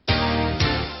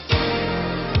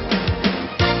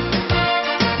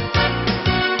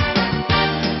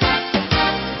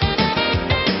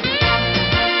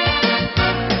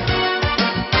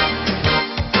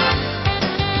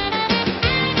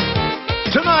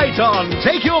Tonight on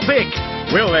Take Your Pick,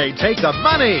 will they take the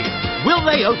money? Will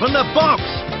they open the box?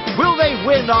 Will they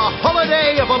win a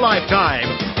holiday of a lifetime?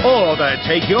 Or the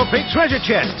Take Your Pick treasure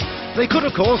chest? They could,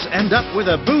 of course, end up with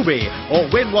a booby or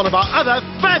win one of our other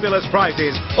fabulous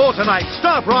prizes. Or tonight's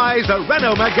star prize, the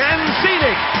Renault Megane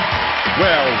Scenic.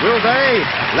 Well, will they?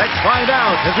 Let's find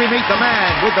out as we meet the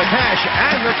man with the cash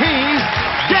and the keys,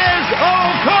 Des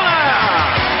O'Connor!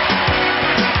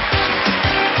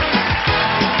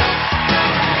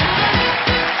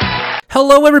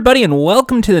 Hello, everybody, and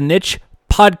welcome to the Niche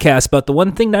Podcast about the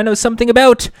one thing I know something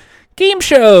about, game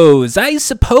shows, I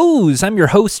suppose. I'm your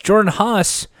host, Jordan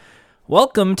Haas.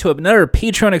 Welcome to another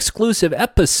Patreon-exclusive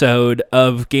episode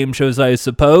of Game Shows, I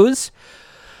suppose.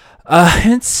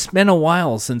 It's been a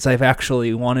while since I've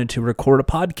actually wanted to record a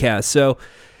podcast, so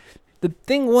the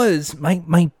thing was,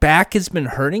 my back has been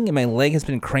hurting and my leg has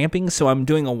been cramping, so I'm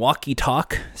doing a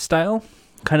walkie-talk style,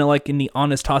 kind of like in the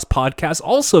Honest Toss podcast,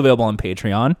 also available on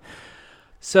Patreon.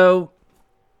 So,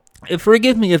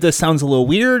 forgive me if this sounds a little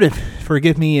weird.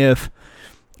 Forgive me if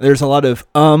there's a lot of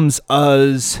ums,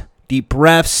 uhs, deep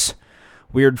breaths,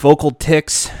 weird vocal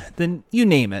tics, then you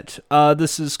name it.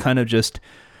 This is kind of just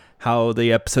how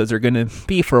the episodes are going to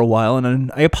be for a while,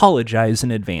 and I apologize in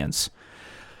advance.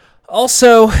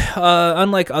 Also,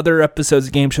 unlike other episodes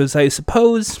of game shows, I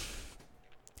suppose,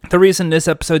 the reason this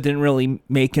episode didn't really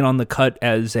make it on the cut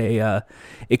as a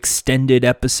extended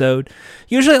episode,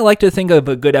 usually I like to think of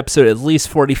a good episode at least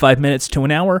 45 minutes to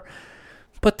an hour,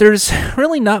 but there's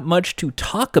really not much to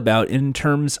talk about in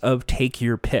terms of Take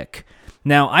Your Pick.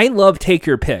 Now, I love Take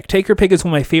Your Pick. Take Your Pick is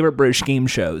one of my favorite British game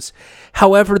shows.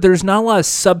 However, there's not a lot of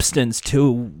substance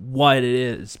to what it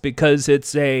is, because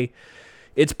it's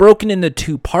broken into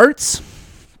two parts,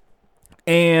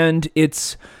 and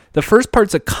the first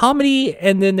part's a comedy,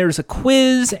 and then there's a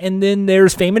quiz, and then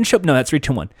there's Fame and Show. No, that's 3,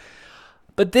 2, 1.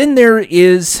 But then there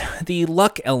is the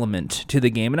luck element to the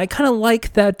game, and I kind of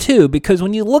like that too, because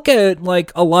when you look at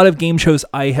like a lot of game shows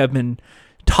I have been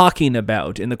talking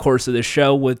about in the course of this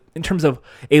show, in terms of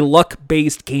a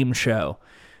luck-based game show,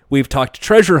 we've talked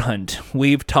Treasure Hunt,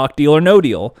 we've talked Deal or No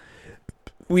Deal,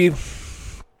 we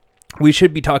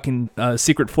should be talking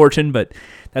Secret Fortune, but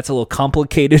that's a little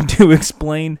complicated to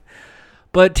explain.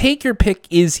 But Take Your Pick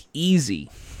is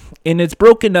easy, and it's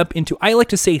broken up into, I like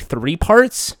to say, 3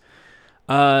 parts,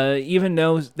 even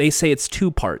though they say it's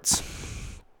 2 parts.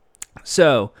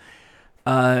 So,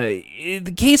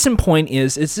 the case in point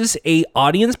is this a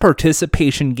audience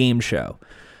participation game show?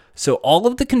 So all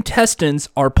of the contestants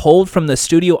are pulled from the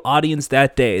studio audience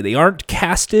that day. They aren't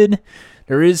casted.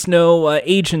 There is no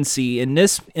agency in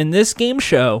this game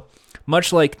show,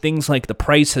 much like things like The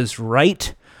Price is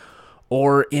Right,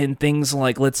 or in things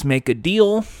like Let's Make a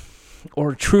Deal,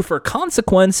 or Truth or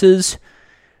Consequences.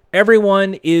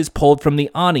 Everyone is pulled from the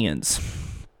audience.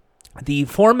 The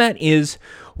format is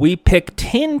we pick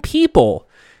 10 people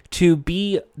to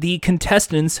be the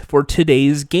contestants for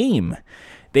today's game.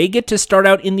 They get to start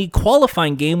out in the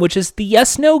qualifying game, which is the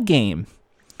yes-no game.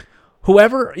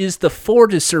 Whoever is the 4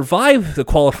 to survive the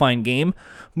qualifying game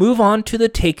move on to the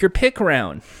Take Your Pick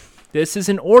round. This is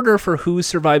in order for who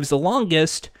survives the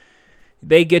longest.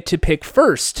 They get to pick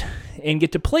first and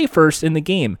get to play first in the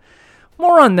game.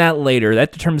 More on that later.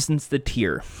 That determines the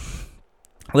tier.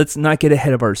 Let's not get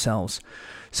ahead of ourselves.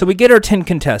 So we get our 10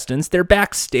 contestants. They're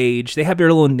backstage. They have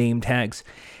their little name tags.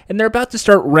 And they're about to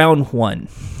start round 1.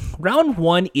 Round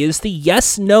 1 is the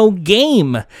yes-no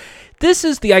game. This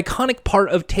is the iconic part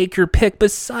of Take Your Pick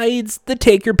besides the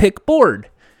Take Your Pick board.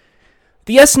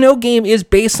 The yes-no game is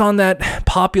based on that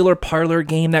popular parlor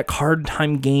game, that card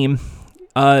time game.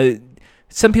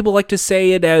 Some people like to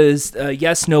say it as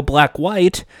yes, no, black,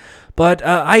 white, but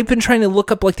I've been trying to look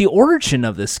up like the origin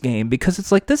of this game, because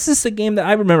it's like, this is a game that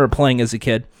I remember playing as a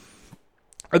kid.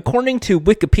 According to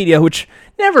Wikipedia, which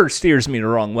never steers me the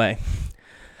wrong way,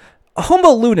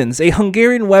 Hombo Ludens, a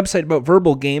Hungarian website about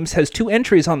verbal games, has 2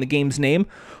 entries on the game's name.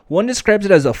 One describes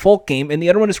it as a folk game, and the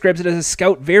other one describes it as a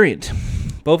scout variant.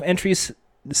 Both entries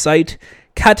cite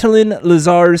Catalin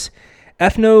Lazar's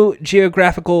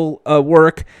ethnogeographical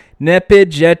work,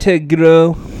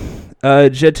 Nepijetegro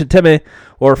Jeteteme,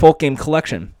 or folk game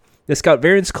collection. The Scout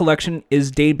Variants collection is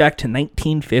dated back to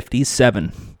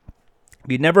 1957.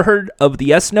 If you've never heard of the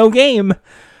yes-no game,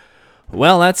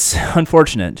 well, that's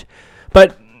unfortunate.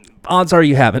 But odds are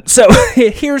you haven't. So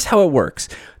here's how it works.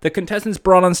 The contestants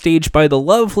brought on stage by the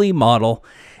lovely model,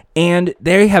 and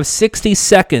they have 60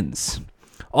 seconds.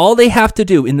 All they have to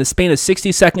do in the span of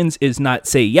 60 seconds is not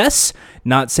say yes,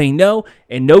 not say no,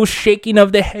 and no shaking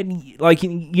of the head like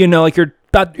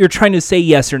you're trying to say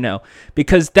yes or no,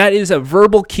 because that is a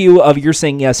verbal cue of you're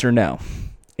saying yes or no.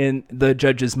 in the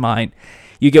judge's mind.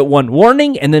 You get one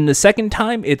warning, and then the second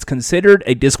time, it's considered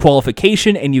a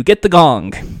disqualification, and you get the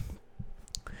gong.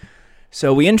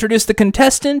 So we introduce the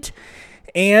contestant,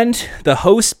 and the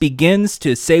host begins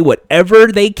to say whatever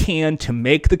they can to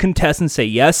make the contestant say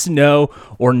yes, no,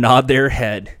 or nod their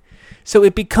head. So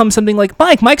it becomes something like,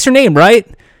 Mike's your name, right?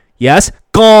 Yes.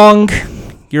 Gong.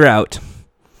 You're out.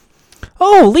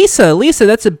 Oh, Lisa,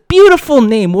 that's a beautiful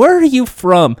name. Where are you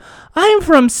from? I'm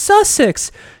from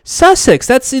Sussex. Sussex,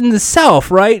 that's in the south,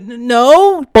 right?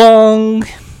 No. Bong.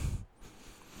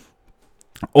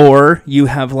 Or you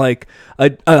have like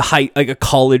a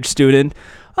college student.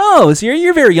 Oh, so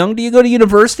you're very young. Do you go to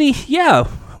university? Yeah.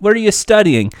 What are you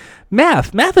studying?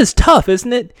 Math. Math is tough,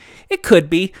 isn't it? It could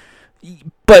be.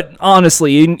 But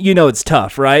honestly, you know it's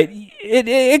tough, right?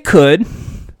 It could.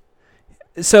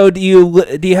 So do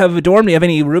you have a dorm? Do you have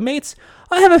any roommates?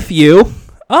 I have a few.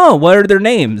 Oh, what are their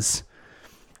names?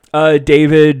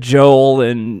 David, Joel,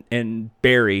 and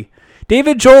Barry.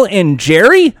 David, Joel, and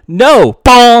Jerry? No.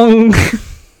 Bong.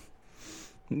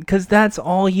 Because that's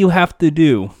all you have to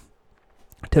do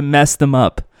to mess them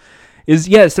up. Is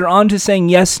yes, they're on to saying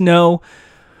yes, no.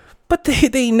 But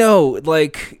they know,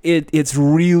 like, it's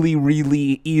really,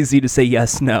 really easy to say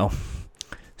yes, no.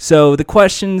 So the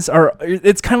questions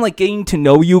it's kind of like getting to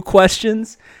know you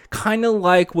questions, kind of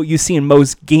like what you see in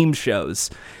most game shows.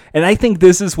 And I think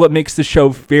this is what makes the show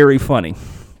very funny.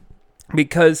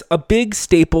 Because a big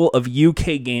staple of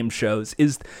UK game shows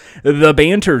is the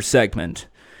banter segment.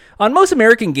 On most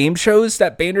American game shows,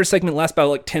 that banter segment lasts about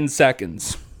like 10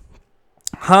 seconds.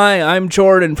 Hi, I'm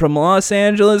Jordan from Los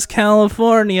Angeles,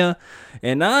 California,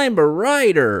 and I'm a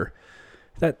writer.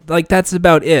 That's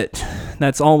about it.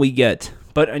 That's all we get.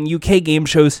 But on UK game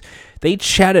shows, they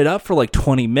chat it up for like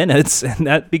 20 minutes, and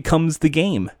that becomes the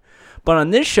game. But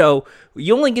on this show,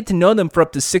 you only get to know them for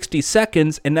up to 60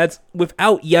 seconds, and that's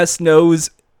without yes,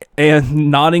 no's,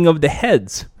 and nodding of the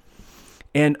heads.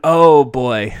 And oh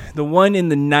boy, the one in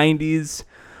the 90s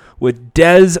with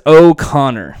Des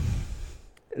O'Connor.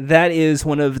 That is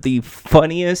one of the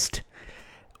funniest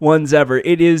ones ever.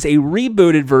 It is a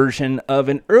rebooted version of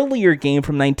an earlier game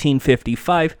from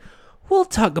 1955. We'll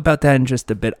talk about that in just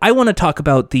a bit. I want to talk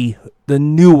about the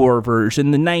newer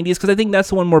version, the 90s, because I think that's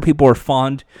the one more people are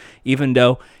fond, even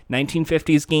though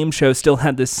 1950s game show still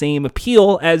had the same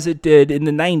appeal as it did in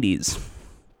the 90s.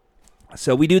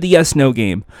 So we do the yes-no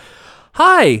game.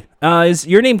 Hi, is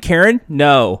your name Karen?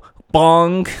 No.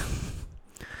 Bong.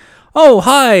 Oh,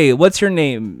 hi, what's your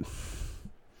name?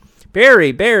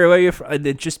 Barry, where are you from?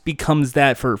 It just becomes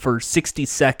that for 60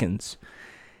 seconds.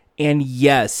 And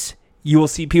yes, you will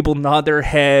see people nod their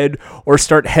head or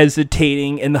start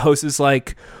hesitating, and the host is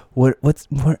like, what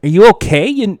are you okay?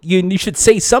 You should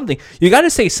say something. You got to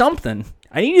say something.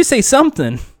 I need you to say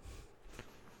something.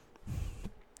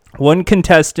 One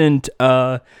contestant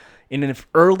in an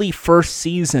early first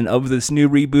season of this new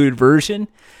rebooted version,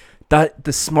 thought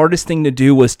the smartest thing to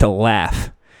do was to laugh.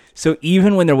 So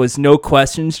even when there was no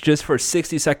questions, just for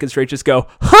 60 seconds straight, just go,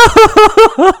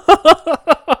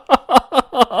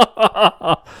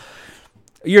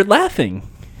 you're laughing.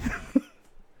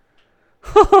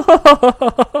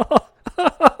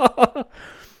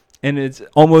 And it's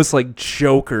almost like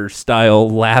Joker style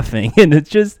laughing. And it's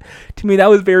just, to me, that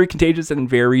was very contagious and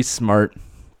very smart.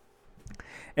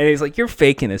 And he's like, you're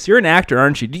faking this. You're an actor,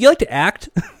 aren't you? Do you like to act?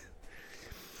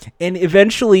 And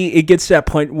eventually it gets to that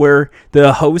point where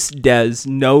the host, Des,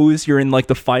 knows you're in like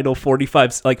the final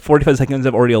 45 seconds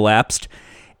have already elapsed.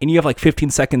 And you have like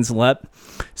 15 seconds left.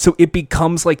 So it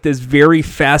becomes like this very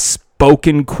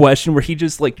fast-spoken question where he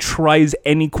just like tries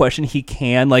any question he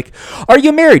can. Like, are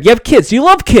you married? You have kids? Do you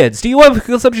love kids? Do you have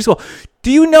subject school? Do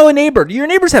you know a neighbor? Do your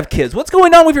neighbors have kids? What's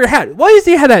going on with your hat? Why does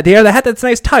he have that? They have the hat that's a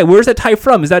nice tie. Where's that tie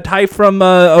from? Is that tie from,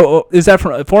 is that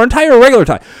from a foreign tie or a regular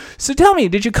tie? So tell me,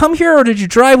 did you come here or did you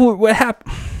drive? What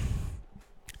happened?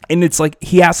 And it's like,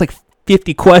 he asks like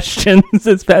 50 questions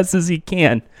as fast as he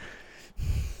can.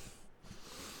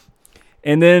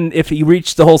 And then if you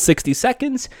reach the whole 60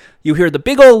 seconds, you hear the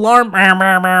big old alarm,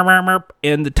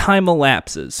 and the time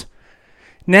elapses.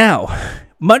 Now,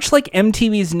 much like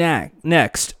MTV's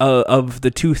Next of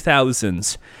the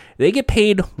 2000s, they get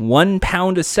paid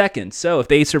 £1 a second. So if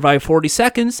they survive 40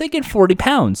 seconds, they get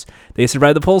 £40. They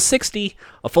survive the full 60,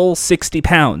 a full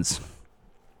 £60.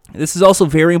 This is also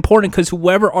very important because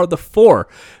whoever are the four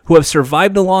who have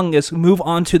survived the longest move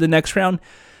on to the next round.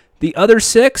 The other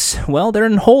six, well, they're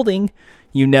in holding.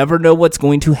 You never know what's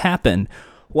going to happen.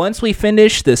 Once we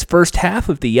finish this first half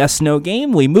of the yes-no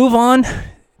game, we move on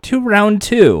to round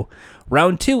two.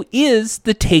 Round two is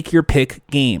the take your pick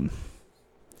game.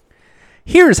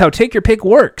 Here's how take your pick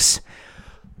works.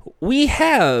 we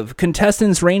have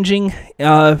contestants ranging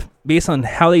based on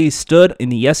how they stood in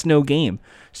the yes-no game,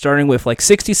 starting with like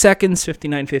 60 seconds,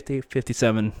 59, 50,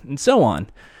 57, and so on.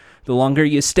 The longer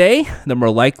you stay, the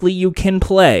more likely you can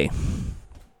play.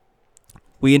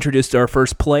 We introduced our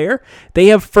first player. They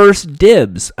have first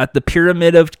dibs at the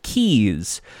Pyramid of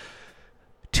Keys.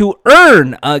 To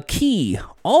earn a key,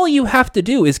 all you have to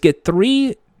do is get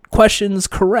 3 questions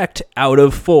correct out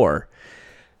of 4.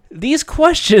 These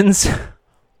questions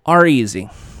are easy.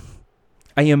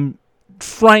 I am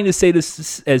trying to say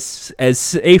this as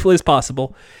safely as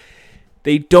possible.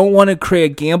 They don't want to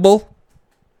create a gamble.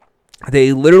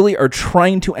 They literally are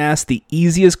trying to ask the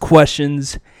easiest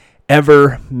questions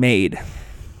ever made.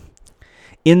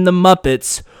 In the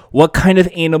Muppets, what kind of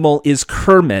animal is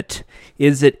Kermit?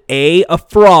 Is it A, a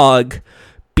frog,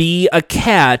 B, a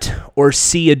cat, or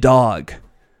C, a dog?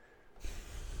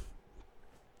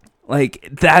 Like,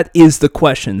 that is the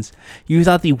questions. You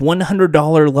thought the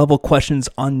 $100 level questions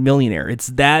on Millionaire. It's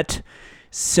that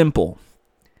simple.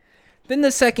 Then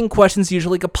the second question is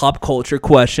usually like a pop culture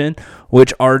question.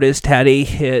 Which artist had a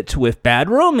hit with Bad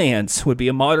Romance? Would be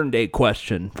a modern day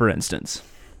question, for instance.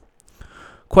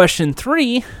 Question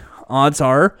 3, odds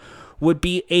are, would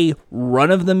be a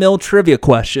run-of-the-mill trivia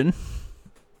question.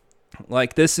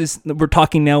 Like this is, we're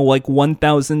talking now like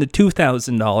 $1,000 to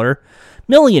 $2,000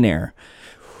 Millionaire.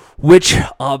 Which,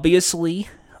 obviously,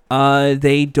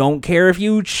 they don't care if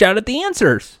you shout at the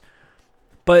answers.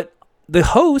 But the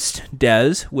host,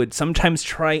 Des, would sometimes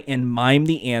try and mime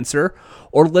the answer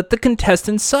or let the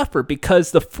contestants suffer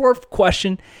because the 4th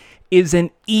question is an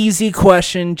easy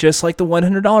question, just like the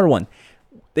 $100 one.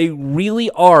 They really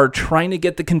are trying to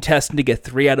get the contestant to get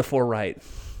 3 out of 4 right.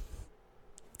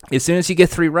 As soon as you get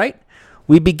 3 right,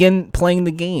 we begin playing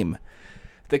the game.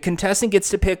 The contestant gets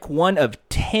to pick one of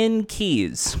 10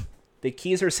 keys. The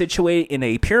keys are situated in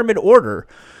a pyramid order.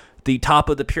 The top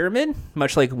of the pyramid,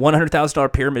 much like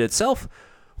 $100,000 pyramid itself,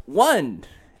 1.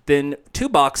 Then 2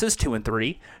 boxes, 2 and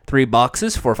 3. 3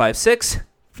 boxes, 4, 5, 6.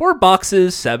 4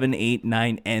 boxes, 7, 8,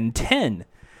 9, and 10.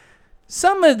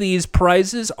 Some of these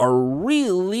prizes are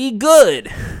really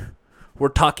good. We're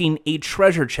talking a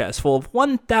treasure chest full of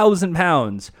 1,000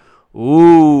 pounds.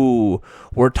 Ooh.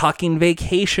 We're talking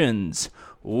vacations.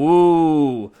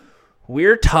 Ooh.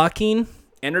 We're talking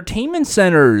entertainment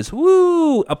centers.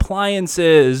 Woo.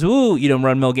 Appliances. Woo. You don't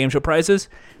run mill game show prizes.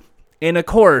 And of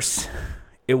course,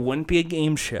 it wouldn't be a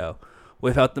game show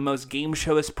without the most game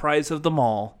showist prize of them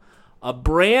all. A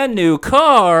brand new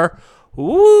car.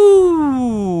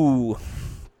 Woo.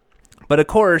 But of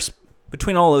course,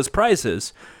 between all those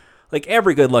prizes, like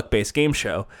every good luck-based game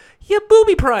show, you have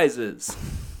booby prizes.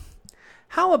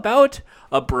 How about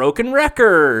a broken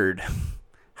record?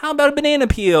 How about a banana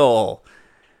peel?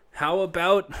 How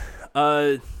about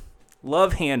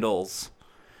love handles?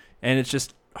 And it's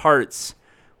just hearts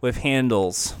with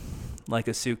handles, like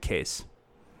a suitcase.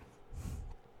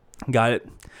 Got it?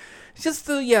 It's just,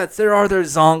 there are their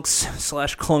zonks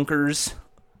 / clunkers,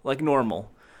 like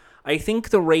normal. I think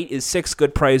the rate is 6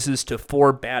 good prizes to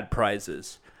 4 bad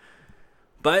prizes.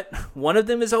 But one of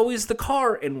them is always the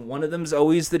car, and one of them is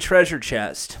always the treasure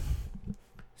chest.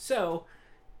 So,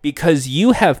 because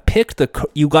you have picked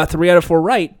you got 3 out of 4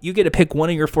 right, you get to pick one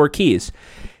of your 4 keys.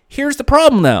 Here's the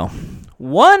problem, though.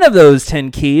 One of those 10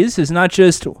 keys is not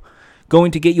just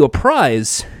going to get you a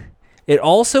prize. It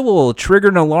also will trigger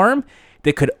an alarm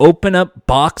that could open up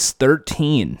box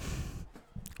 13.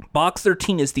 Box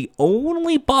 13 is the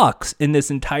only box in this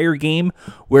entire game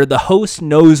where the host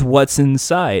knows what's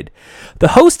inside. The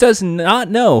host does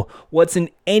not know what's in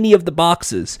any of the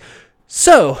boxes.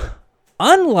 So,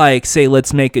 unlike, say,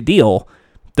 Let's Make a Deal,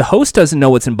 the host doesn't know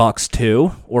what's in box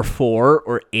 2 or 4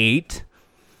 or 8.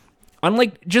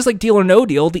 Just like Deal or No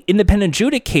Deal, the independent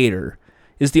adjudicator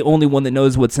is the only one that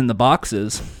knows what's in the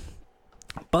boxes.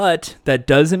 But that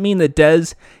doesn't mean that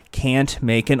Des can't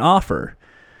make an offer.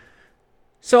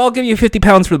 So I'll give you 50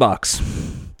 pounds for the box.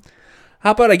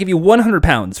 How about I give you 100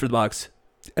 pounds for the box?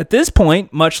 At this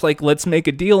point, much like Let's Make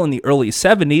a Deal in the early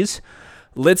 70s,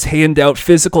 let's hand out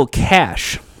physical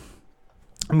cash.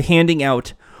 I'm handing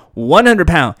out 100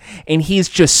 pounds, and he's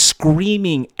just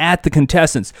screaming at the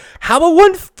contestants. How about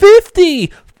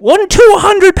 150?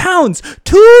 200 pounds.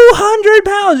 200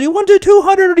 pounds. You want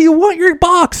 200 or do you want your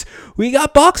box? We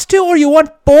got box 2 or you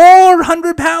want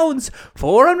 400 pounds?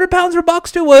 400 pounds for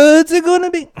box 2. What's it going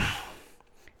to be?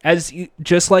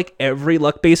 Just like every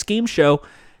luck-based game show,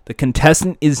 the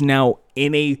contestant is now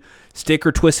in a stick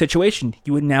or twist situation.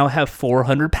 You would now have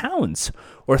 400 pounds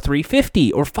or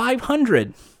 350 or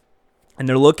 500. And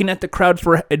they're looking at the crowd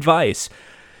for advice.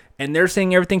 And they're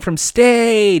saying everything from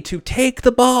stay to take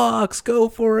the box, go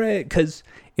for it. Because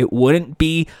It wouldn't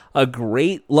be a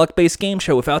great luck-based game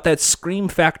show without that scream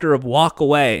factor of walk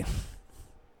away.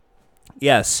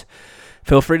 Yes,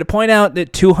 feel free to point out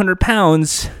that 200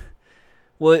 pounds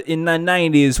in the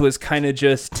 90s was kind of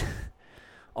just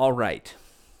all right.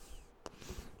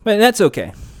 But that's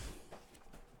okay.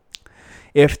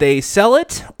 If they sell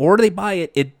it or they buy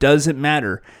it, it doesn't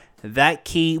matter. That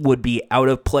key would be out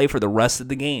of play for the rest of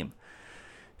the game.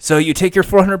 So you take your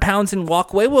 400 pounds and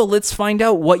walk away. Well, let's find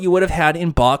out what you would have had in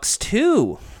box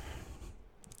 2.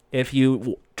 If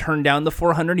you turn down the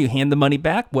 400, you hand the money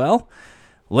back. Well,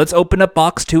 let's open up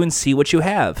box 2 and see what you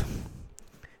have.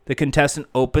 The contestant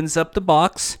opens up the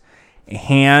box,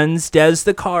 hands Des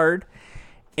the card,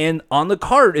 and on the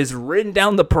card is written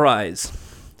down the prize.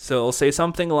 So it'll say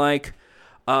something like,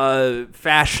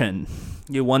 fashion.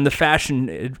 You won the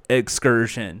fashion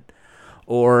excursion.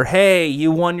 Or, hey,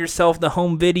 you won yourself the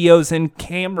home videos and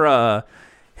camera.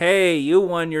 Hey, you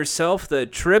won yourself the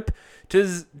trip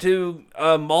to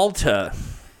Malta.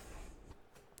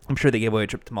 I'm sure they gave away a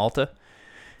trip to Malta.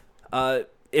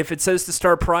 If it says the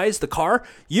star prize, the car,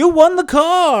 you won the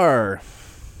car.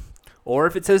 Or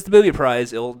if it says the booby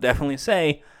prize, it'll definitely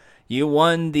say you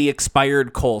won the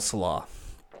expired coleslaw.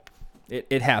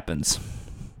 It happens.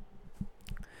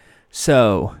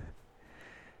 So,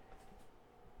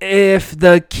 if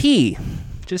the key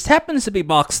just happens to be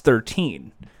box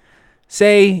 13,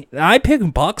 say, I pick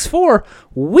box 4,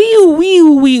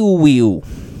 wee-oo.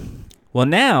 Well,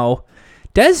 now,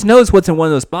 Des knows what's in one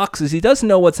of those boxes. He doesn't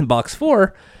know what's in box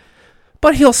 4,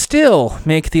 but he'll still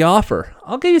make the offer.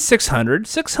 I'll give you 600.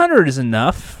 600 is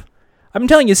enough. I'm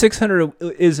telling you, 600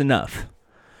 is enough.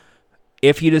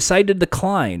 If you decide to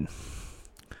decline,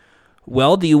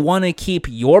 well, do you want to keep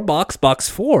your box, box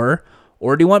 4,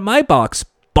 or do you want my box,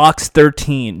 box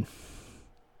 13?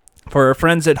 For our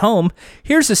friends at home,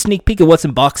 here's a sneak peek of what's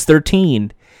in box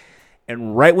 13.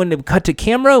 And right when they cut to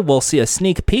camera, we'll see a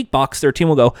sneak peek. Box 13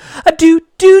 will go,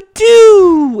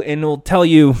 a-do-do-do, and it'll tell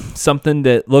you something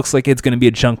that looks like it's going to be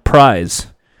a junk prize.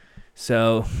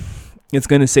 So it's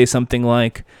going to say something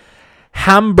like,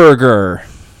 hamburger.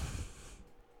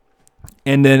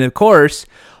 And then, of course,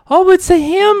 oh, it's a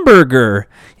hamburger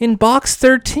in box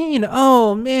 13.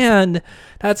 Oh, man,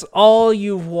 that's all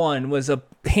you've won was a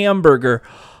hamburger.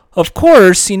 Of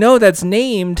course, you know that's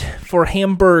named for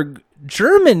Hamburg,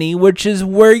 Germany, which is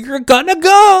where you're gonna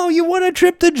go. You want a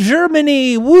trip to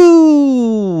Germany.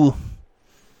 Woo!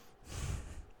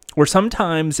 Or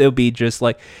sometimes it'll be just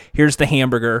like, here's the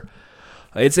hamburger.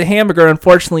 It's a hamburger.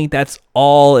 Unfortunately, that's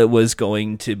all it was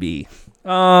going to be.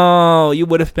 Oh, you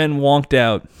would have been wonked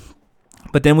out.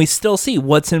 But then we still see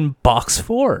what's in box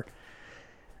 4.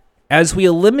 As we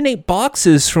eliminate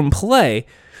boxes from play,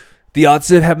 the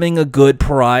odds of having a good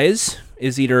prize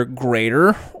is either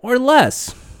greater or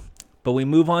less. But we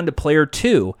move on to player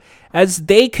 2 as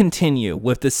they continue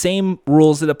with the same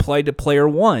rules that apply to player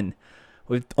 1,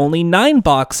 with only 9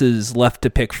 boxes left to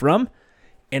pick from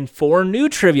and 4 new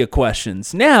trivia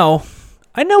questions. Now,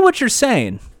 I know what you're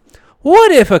saying.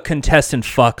 What if a contestant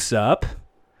fucks up?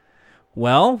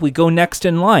 Well, we go next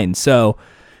in line. So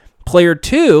player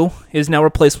 2 is now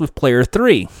replaced with player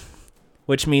 3,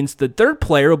 which means the third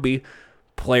player will be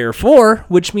player 4,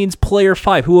 which means player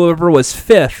 5. Whoever was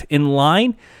 5th in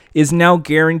line is now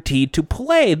guaranteed to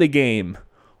play the game.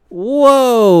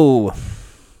 Whoa!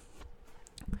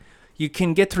 You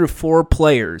can get through 4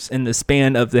 players in the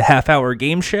span of the half-hour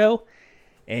game show.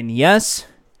 And yes,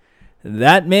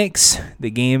 that makes the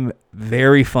game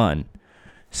very fun.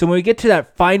 So when we get to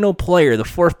that final player, the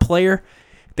 4th player,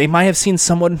 they might have seen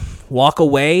someone walk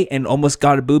away and almost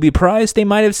got a booby prize. They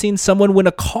might have seen someone win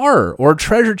a car or a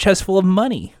treasure chest full of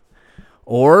money.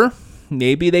 Or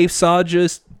maybe they saw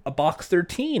just a box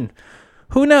 13.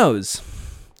 Who knows?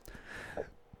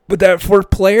 But that 4th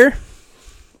player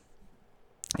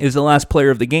is the last player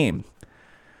of the game.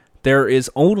 There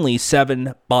is only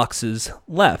 7 boxes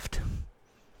left.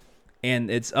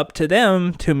 And it's up to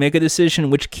them to make a decision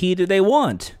which key do they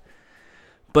want.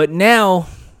 But now,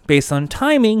 based on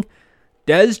timing,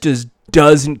 Des just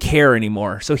doesn't care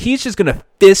anymore. So he's just going to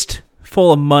fist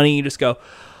full of money. Just go,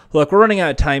 look, we're running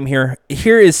out of time here.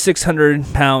 Here is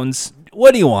 600 pounds.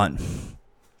 What do you want?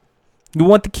 You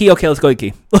want the key? Okay, let's go to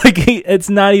the key. Like, it's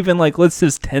not even like, let's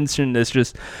just tension this.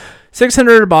 Just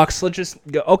 600 a box. Let's just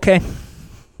go. Okay.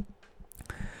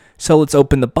 So let's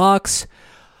open the box.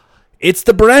 It's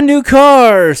the brand new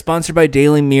car, sponsored by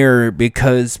Daily Mirror,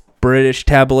 because British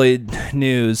tabloid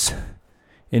news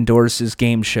endorses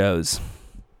game shows.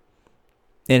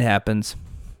 It happens.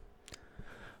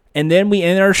 And then we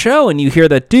end our show, and you hear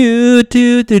the do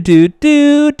do do do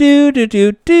do do do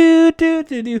do do do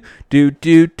do do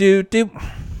do do do.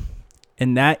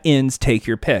 and that ends Take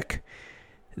Your Pick.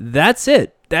 That's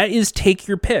it. That is Take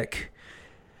Your Pick.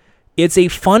 It's a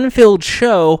fun-filled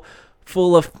show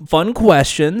full of fun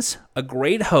questions, a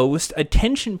great host, a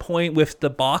tension point with the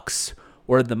box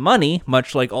or the money,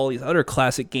 much like all these other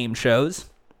classic game shows.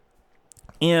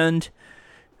 And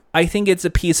I think it's a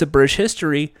piece of British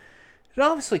history. It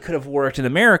obviously could have worked in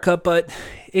America, but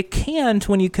it can't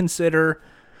when you consider,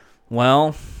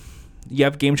 well, you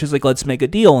have game shows like Let's Make a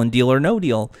Deal and Deal or No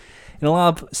Deal, and a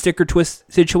lot of stick or twist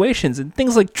situations, and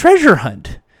things like Treasure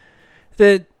Hunt.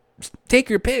 That Take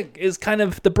Your Pick is kind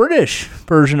of the British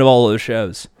version of all those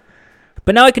shows.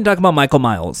 But now I can talk about Michael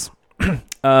Miles.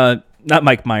 Not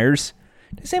Mike Myers.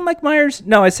 Did I say Mike Myers?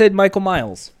 No, I said Michael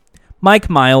Miles. Mike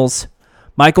Miles.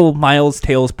 Michael Miles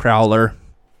Tales Prowler.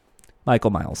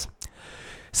 Michael Miles.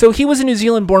 So he was a New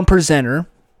Zealand-born presenter,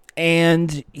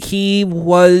 and he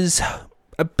was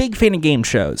a big fan of game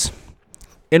shows.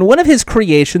 And one of his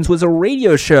creations was a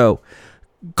radio show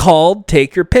called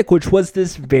Take Your Pick, which was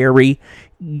this very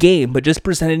game, but just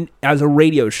presented as a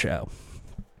radio show.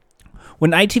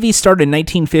 When ITV started in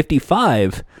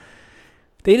 1955,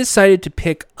 they decided to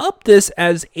pick up this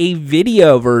as a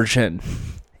video version,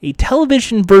 a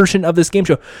television version of this game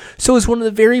show. So it was one of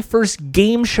the very first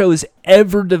game shows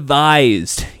ever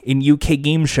devised in UK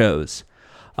game shows.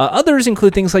 Others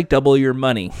include things like Double Your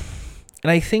Money.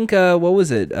 And I think, what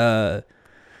was it? I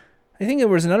think there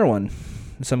was another one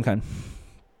of some kind.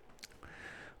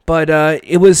 But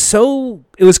it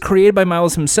was created by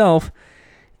Miles himself,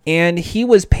 and he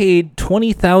was paid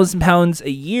 £20,000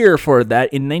 a year for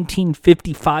that in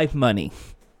 1955 money.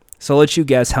 So I'll let you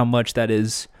guess how much that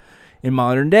is in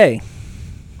modern day.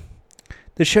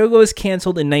 The show was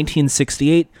canceled in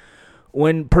 1968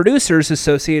 when producers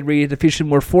associated with the fiction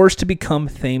were forced to become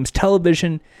Thames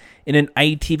Television in an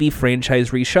ITV franchise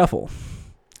reshuffle.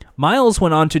 Miles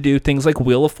went on to do things like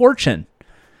Wheel of Fortune,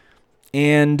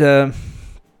 and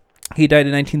he died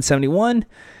in 1971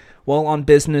 while on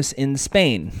business in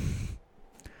Spain.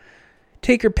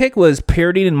 Take Your Pick was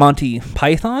parodied in Monty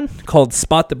Python called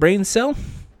Spot the Brain Cell,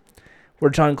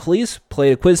 where John Cleese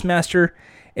played a quizmaster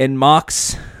and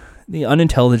mocks the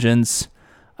unintelligence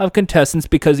of contestants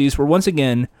because these were, once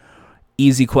again,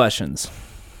 easy questions.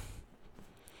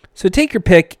 So Take Your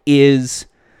Pick is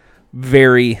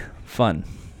very fun.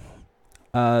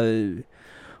 When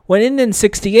it ended in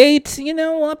 68, a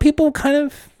lot of people kind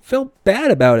of felt bad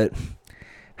about it.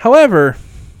 However,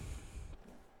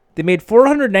 they made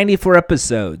 494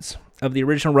 episodes of the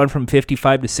original run from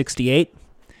 55 to 68,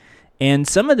 and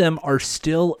some of them are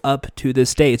still up to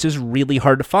this day. It's just really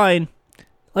hard to find,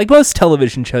 like most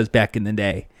television shows back in the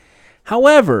day.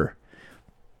 However,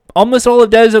 almost all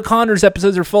of Des O'Connor's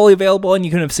episodes are fully available, and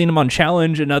you can have seen them on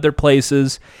Challenge and other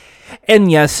places.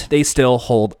 And yes, they still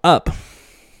hold up.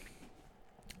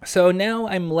 So now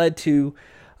I'm led to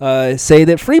say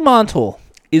that Fremantle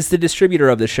is the distributor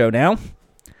of the show now.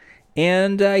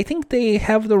 And I think they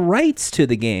have the rights to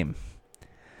the game.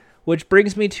 Which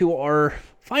brings me to our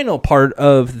final part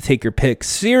of the Take Your Pick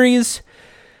series.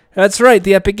 That's right,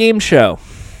 the Epic Game Show.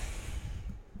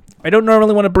 I don't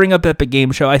normally want to bring up Epic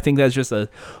Game Show. I think that's just a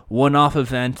one-off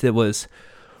event that was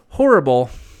horrible.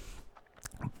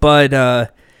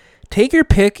 But Take Your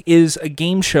Pick is a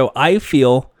game show I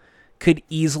feel could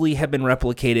easily have been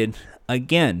replicated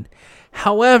again.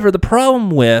 However, the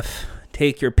problem with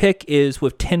Take Your Pick is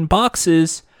with 10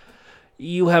 boxes,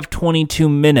 you have 22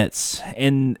 minutes.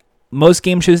 And most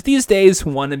game shows these days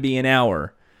want to be an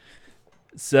hour.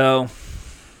 So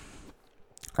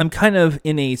I'm kind of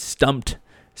in a stumped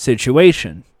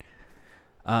situation.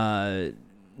 Do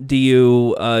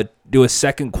you do a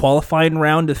second qualifying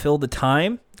round to fill the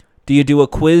time? Do you do a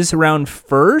quiz round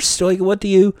first? Like, what do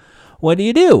you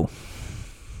do?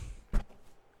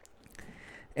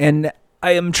 And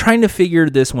I am trying to figure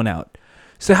this one out.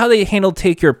 So how they handled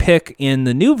Take Your Pick in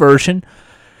the new version,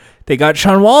 they got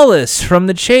Sean Wallace from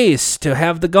The Chase to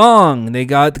have the gong. They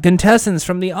got the contestants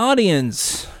from the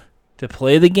audience to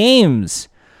play the games.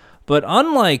 But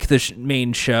unlike the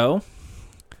main show,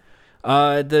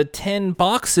 the 10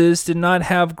 boxes did not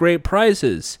have great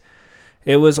prizes.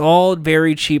 It was all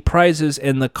very cheap prizes,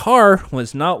 and the car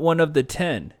was not one of the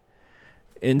 10.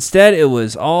 Instead, it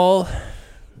was all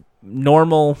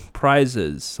normal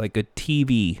prizes, like a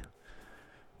TV.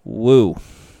 Woo.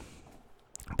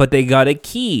 But they got a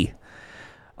key,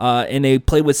 and they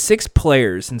played with 6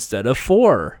 players instead of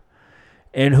 4.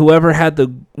 And whoever had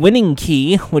the winning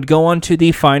key would go on to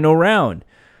the final round,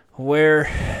 where,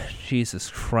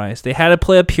 Jesus Christ, they had to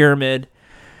play a pyramid.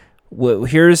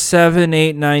 Here's 7,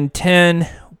 8, 9, 10.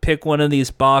 Pick one of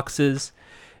these boxes.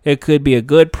 It could be a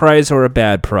good prize or a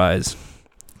bad prize.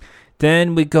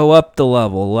 Then we go up the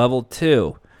level. Level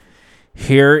 2.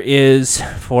 Here is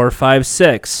 4, 5,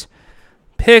 6.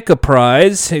 Pick a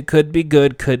prize. It could be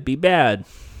good, could be bad.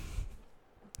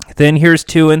 Then here's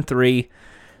 2 and 3.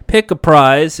 Pick a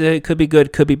prize. It could be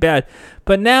good, could be bad.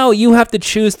 But now you have to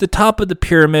choose the top of the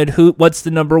pyramid. What's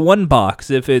the number 1 box?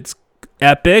 If it's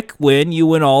epic, you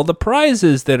win all the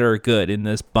prizes that are good in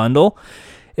this bundle.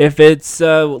 If it's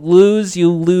lose,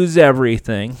 you lose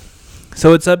everything.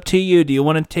 So it's up to you. Do you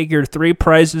want to take your 3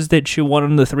 prizes that you won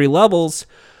on the 3 levels?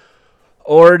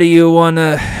 Or do you want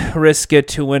to risk it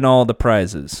to win all the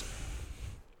prizes?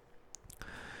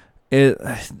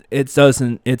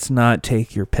 It's not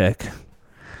take your pick.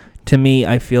 To me,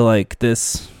 I feel like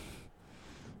this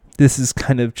is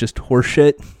kind of just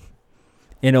horseshit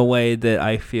in a way that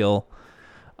I feel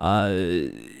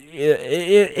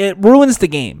it ruins the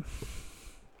game.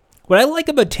 What I like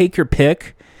about take your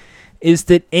pick is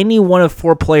that any one of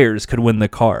 4 players could win the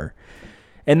car.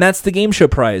 And that's the game show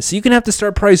prize. So you can have the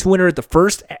star prize winner at the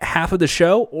first half of the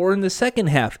show or in the second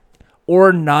half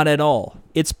or not at all.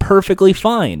 It's perfectly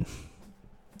fine.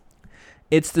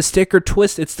 It's the sticker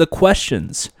twist. It's the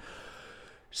questions.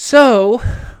 So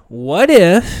what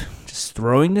if, just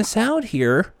throwing this out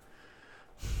here,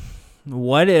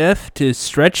 what if, to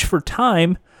stretch for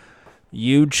time,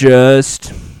 you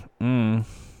just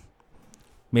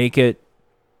make it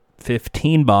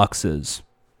 15 boxes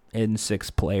and 6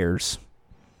 players?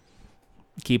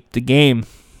 Keep the game.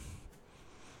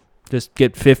 Just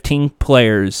get 15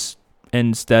 players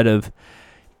instead of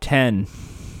 10.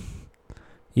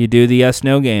 You do the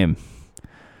yes-no game.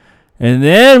 And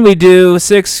then we do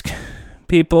 6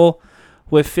 people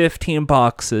with 15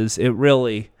 boxes. It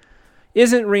really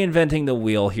isn't reinventing the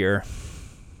wheel here.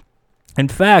 In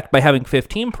fact, by having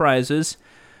 15 prizes,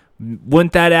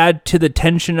 wouldn't that add to the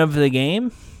tension of the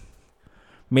game?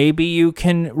 Maybe you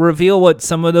can reveal what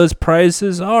some of those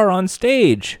prizes are on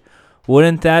stage.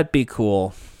 Wouldn't that be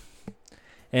cool?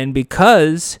 And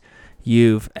because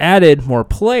you've added more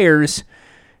players,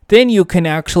 then you can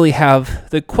actually have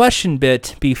the question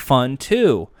bit be fun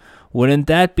too. Wouldn't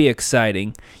that be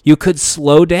exciting? You could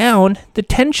slow down the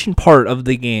tension part of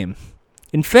the game.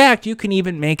 In fact, you can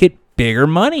even make it bigger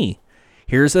money.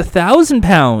 Here's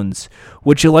 £1,000.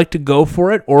 Would you like to go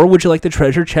for it, or would you like the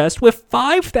treasure chest with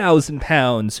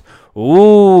 £5,000?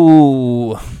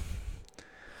 Ooh.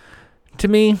 To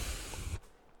me,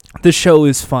 the show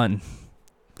is fun.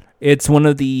 It's one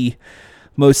of the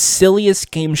most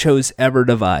silliest game shows ever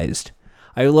devised.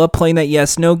 I love playing that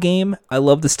yes-no game. I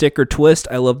love the sticker twist.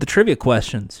 I love the trivia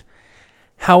questions.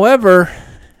 However,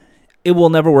 it will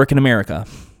never work in America.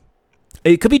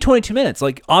 It could be 22 minutes.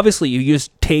 Like, obviously, you just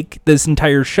take this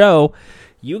entire show.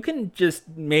 You can just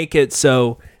make it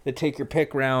so the take your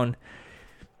pick round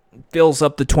fills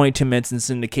up the 22 minutes and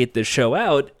syndicate this show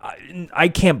out. I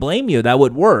can't blame you. That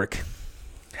would work.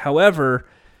 However,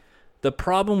 the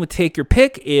problem with take your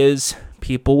pick is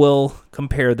people will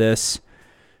compare this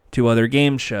to other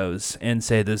game shows and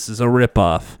say this is a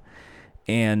ripoff.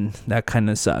 And that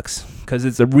kind of sucks because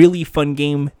it's a really fun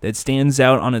game that stands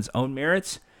out on its own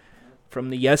merits. From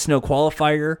the yes-no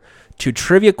qualifier to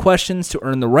trivia questions to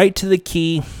earn the right to the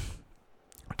key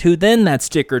to then that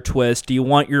sticker twist. Do you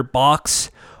want your box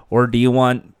or do you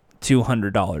want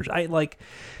 $200?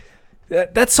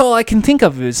 That's all I can think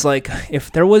of is like if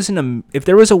there was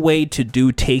a way to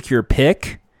do take your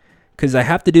pick, because I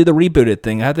have to do the rebooted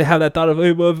thing. I have to have that thought of,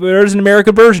 hey, well, if there's an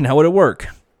American version, how would it work?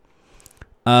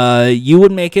 You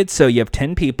would make it so you have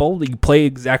 10 people. You play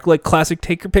exactly like classic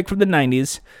take your pick from the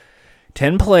 90s.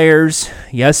 10 players,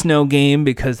 yes-no game,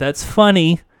 because that's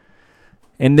funny.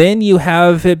 And then you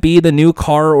have it be the new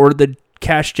car or the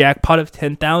cash jackpot of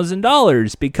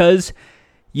 $10,000 because,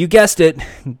 you guessed it,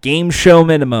 game show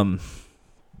minimum.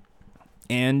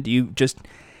 And you just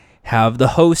have the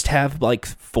host have like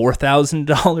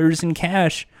 $4,000 in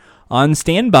cash on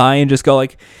standby and just go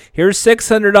like, here's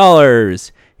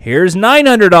 $600, here's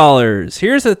 $900,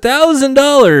 here's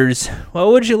 $1,000. What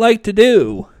would you like to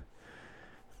do?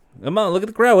 Come on, look at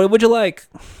the crowd. What would you like?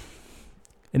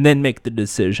 And then make the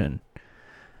decision.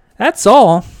 That's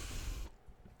all.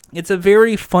 It's a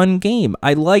very fun game.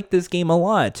 I like this game a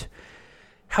lot.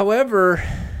 However,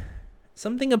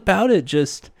 something about it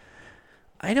just,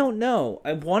 I don't know.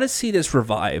 I want to see this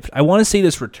revived. I want to see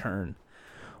this return.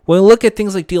 When I look at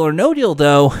things like Deal or No Deal,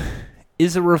 though,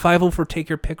 is a revival for Take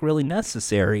Your Pick really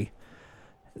necessary?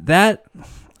 That,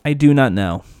 I do not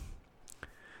know.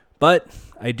 But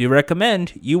I do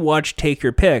recommend you watch Take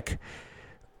Your Pick.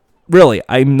 Really,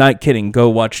 I'm not kidding. Go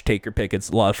watch Take Your Pick. It's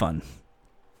a lot of fun.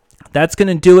 That's going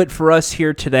to do it for us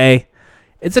here today.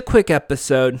 It's a quick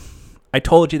episode. I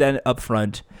told you that up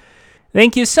front.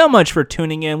 Thank you so much for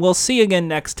tuning in. We'll see you again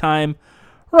next time,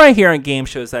 right here on Game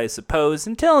Shows, I suppose.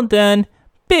 Until then,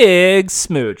 big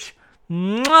smooch.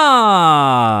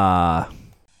 Mwah!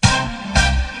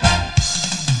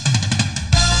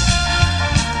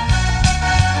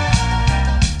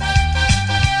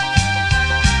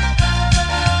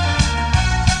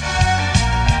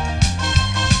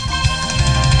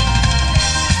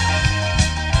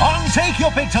 Take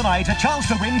your pick tonight, a chance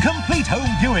to win complete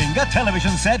home viewing, a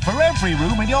television set for every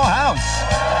room in your house.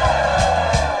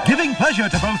 Giving pleasure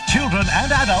to both children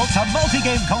and adults, a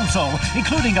multi-game console,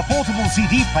 including a portable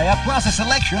CD player plus a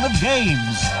selection of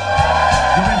games.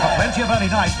 You're in for plenty of early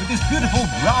nights with this beautiful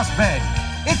brass bed.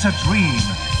 It's a dream.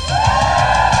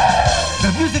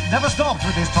 The music never stops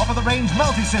with this top-of-the-range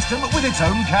multi-system with its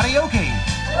own karaoke.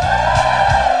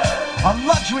 A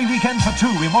luxury weekend for two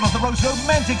in one of the most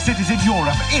romantic cities in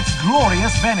Europe. It's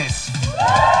glorious Venice.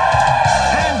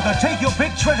 And the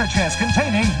take-your-pick treasure chest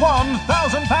containing £1,000. Or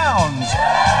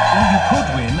you could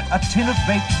win a tin of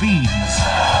baked beans.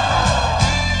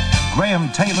 Graham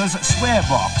Taylor's swear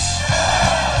box.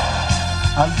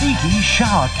 A leaky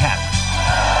shower cap.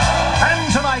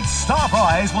 And tonight's Star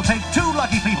Prize will take two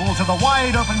lucky people to the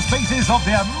wide-open spaces of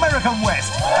the American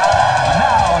West. And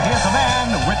now, here's the man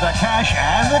with the cash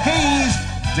and the keys,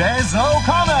 Des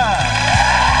O'Connor.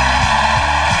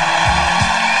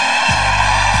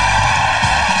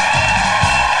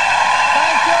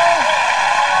 Thank you.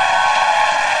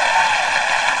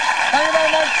 Thank you very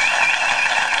much.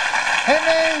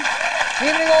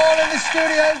 Evening all in the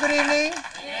studio. Good evening.